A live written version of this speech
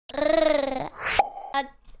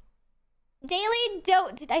daily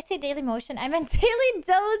dose. Did I say daily motion? I meant daily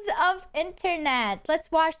dose of internet.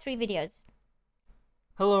 Let's watch 3 videos.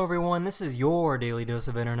 Hello everyone, this is your daily dose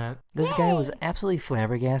of internet. This guy was absolutely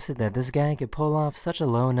flabbergasted that this guy could pull off such a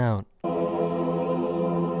low note.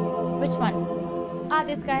 Which one? Ah,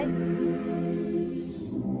 this guy.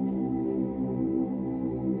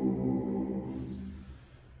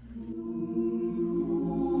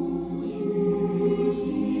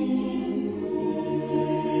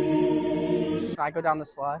 Can I go down the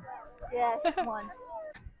slide? Yes, once.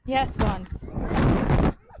 Yes, once.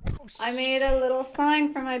 I made a little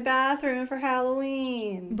sign for my bathroom for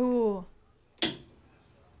Halloween. Boo.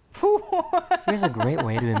 Here's a great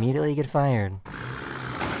way to immediately get fired.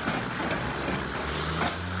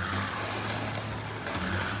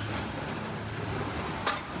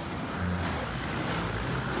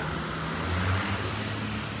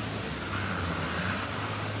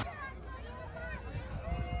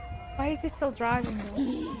 Why is he still driving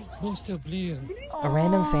though? A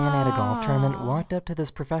random fan at a golf tournament walked up to this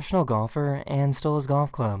professional golfer and stole his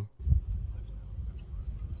golf club.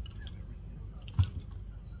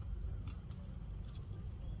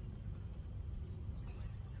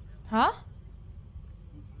 Huh?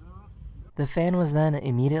 The fan was then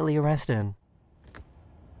immediately arrested.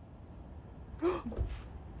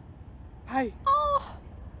 Hi. Oh.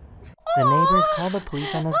 The neighbors called the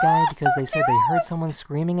police on this guy because they said they heard someone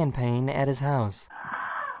screaming in pain at his house.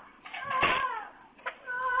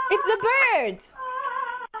 It's the bird!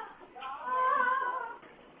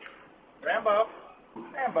 Rambo.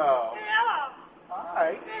 Rambo.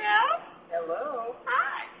 Hi. Hello.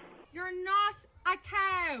 Hi. You're not a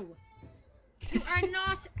cow. You are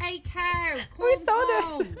not a cow. Come We saw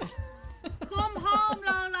home. Come home,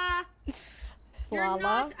 Lola. You're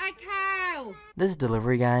not a cow. This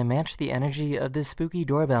delivery guy matched the energy of this spooky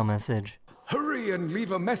doorbell message. Hurry and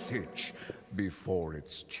leave a message before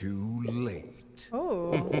it's too late.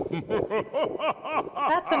 Oh.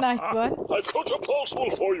 That's a nice one. I've got a parcel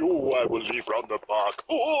for you. I will leave round the park.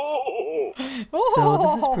 Oh. So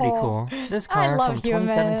this is pretty cool. This car from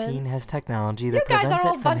humans. 2017 has technology that You guys prevents are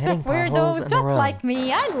all it a from bunch hitting of potholes weirdos in the just road. like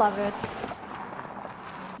me. I love it.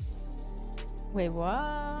 Wait, what?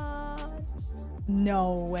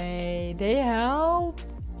 No way. They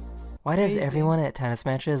helped? Why does Crazy. everyone at tennis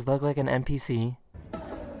matches look like an NPC?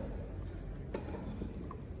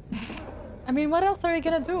 I mean, what else are we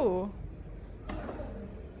gonna do?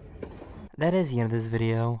 That is the end of this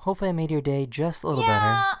video. Hopefully I made your day just a little Yeah.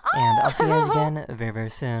 better. And I'll see you guys again very, very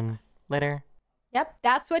soon. Later. Yep,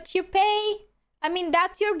 that's what you pay. I mean,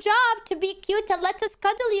 that's your job, to be cute and let us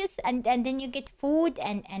cuddle you. And then you get food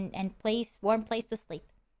and warm place to sleep.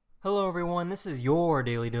 Hello everyone, this is your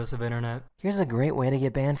daily dose of internet. Here's a great way to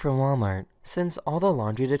get banned from Walmart. Since all the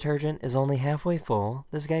laundry detergent is only halfway full,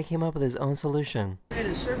 this guy came up with his own solution.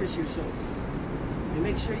 And service yourself. And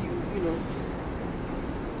make sure you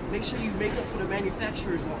make up for the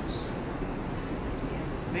manufacturer's loss.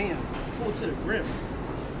 Bam, full to the brim.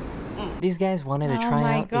 These guys wanted to Oh try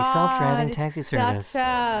my out God, a self-driving it's taxi service. such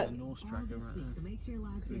a...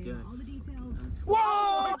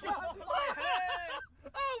 Whoa!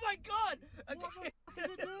 Oh my god! Okay.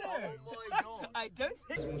 I don't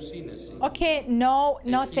think. Okay, no,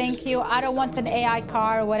 thank you. I don't want an AI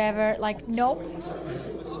car or whatever. Like, nope.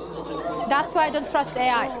 That's why I don't trust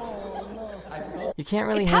AI. You can't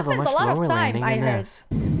really It have a happens much a lot of lower time, landing I than heard. this.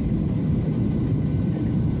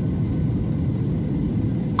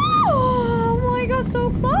 Oh my god, so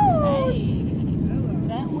close!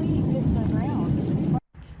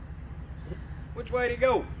 Which way to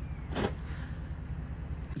go?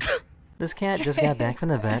 This cat just got back from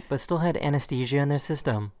the vet, but still had anesthesia in their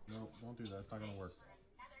system. No, don't do that. It's not gonna work.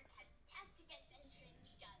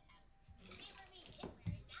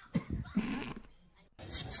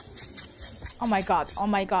 Oh my god, oh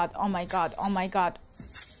my god, oh my god, oh my god.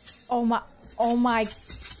 Oh my...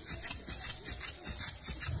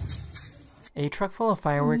 A truck full of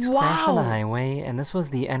fireworks Wow. crashed on the highway, and this was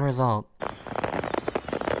the end result. No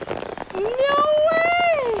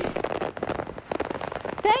way!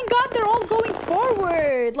 Thank god they're all going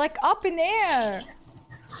forward, like up in air.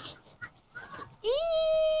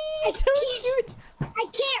 Eee, so cute. I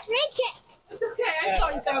can't reach it. It's okay. I saw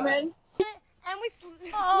you coming. And we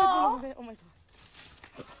slid a little bit. Oh my god.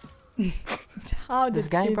 How This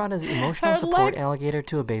did guy she... brought his emotional her support legs- alligator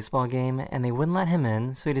to a baseball game, and they wouldn't let him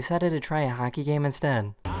in, so he decided to try a hockey game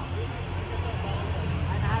instead.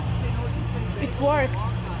 It worked.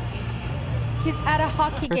 He's at a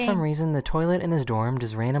hockey For game. some reason, the toilet in his dorm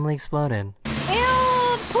just randomly exploded.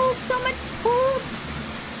 Ew, poop, so much poop.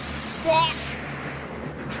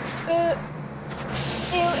 Ew,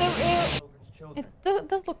 ew, ew. children. It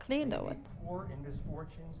does look clean though. May be poor in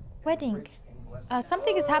misfortunes and Wedding. rich in blessings.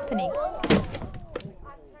 Something is happening.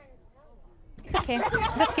 It's okay.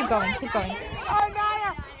 Just keep going. Keep going.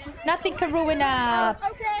 Nothing can ruin a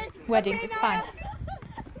wedding. It's fine.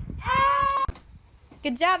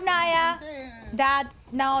 Good job, Naya. Dad.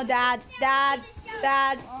 No, Dad. Dad.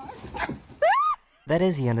 Dad. That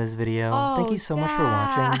is the end of this video. Oh, Thank you so much for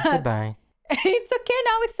watching. Dad. Goodbye. It's okay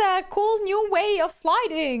now. It's a cool new way of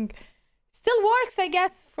sliding. Still works, I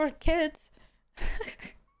guess, for kids.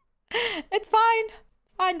 It's fine.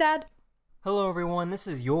 It's fine, Dad. Hello everyone, this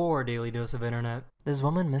is your daily dose of internet. This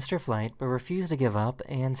woman missed her flight but refused to give up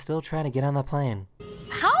and still try to get on the plane.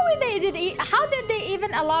 How did they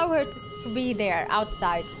even allow her to be there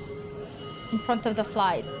outside in front of the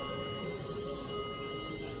flight?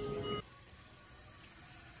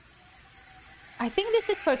 I think this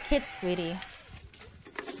is for kids, sweetie.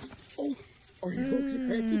 Oh, are you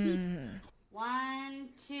okay? 1,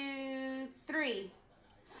 2, 3.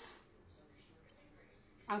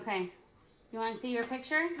 Okay. You want to see your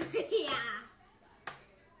picture? Yeah.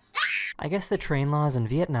 I guess the train laws in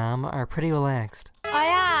Vietnam are pretty relaxed. Oh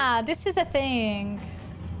yeah, this is a thing.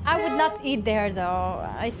 I would not eat there though.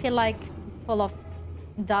 I feel like full of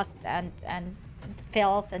dust and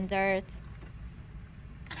filth and dirt.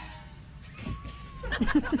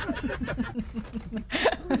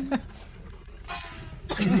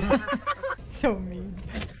 So mean.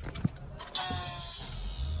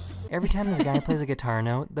 Every time this guy plays a guitar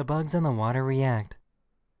note, the bugs in the water react.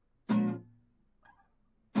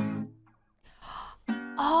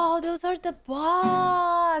 Oh, those are the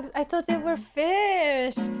bugs. I thought they were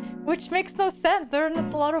fish, which makes no sense. There are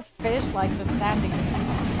not a lot of fish like just standing there.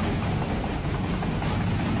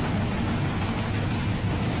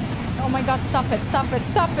 Oh my god, stop it, stop it,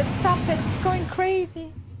 stop it, stop it. It's going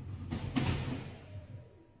crazy.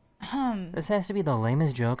 This has to be the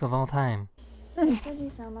lamest joke of all time. They said you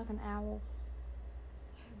sound like an owl.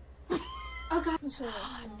 Oh god.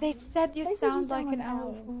 They said you sound like an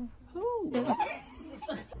owl. Who?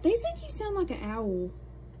 They said you sound like an owl.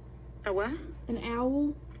 A what? An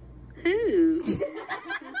owl. Who?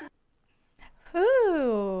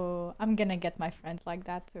 Ooh, I'm gonna get my friends like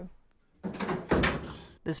that too.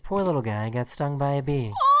 This poor little guy got stung by a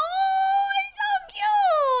bee. Oh, it's so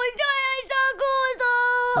cute! It's so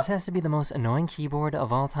cool! This has to be the most annoying keyboard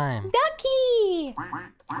of all time. Ducky!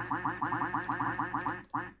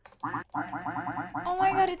 Oh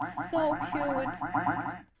my god, it's so cute.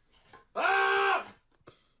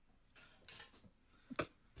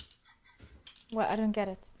 What? I don't get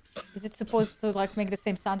it. Is it supposed to like make the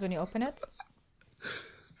same sound when you open it?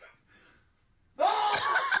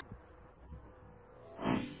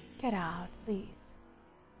 Get out, please.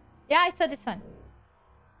 Yeah, I saw this one.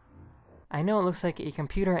 I know it looks like a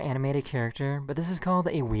computer animated character, but this is called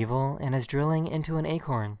a weevil and is drilling into an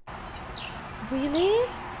acorn. Really?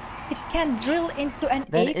 It can drill into an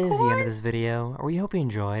acorn? That is the end of this video. We hope you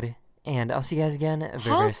enjoyed, and I'll see you guys again very,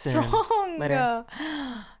 very soon. Strong! Later.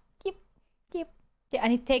 Yep, yep. Yeah,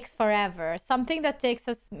 and it takes forever. Something that takes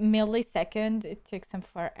us millisecond, it takes them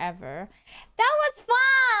forever. That was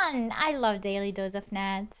fun! I love Daily Dose of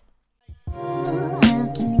Net.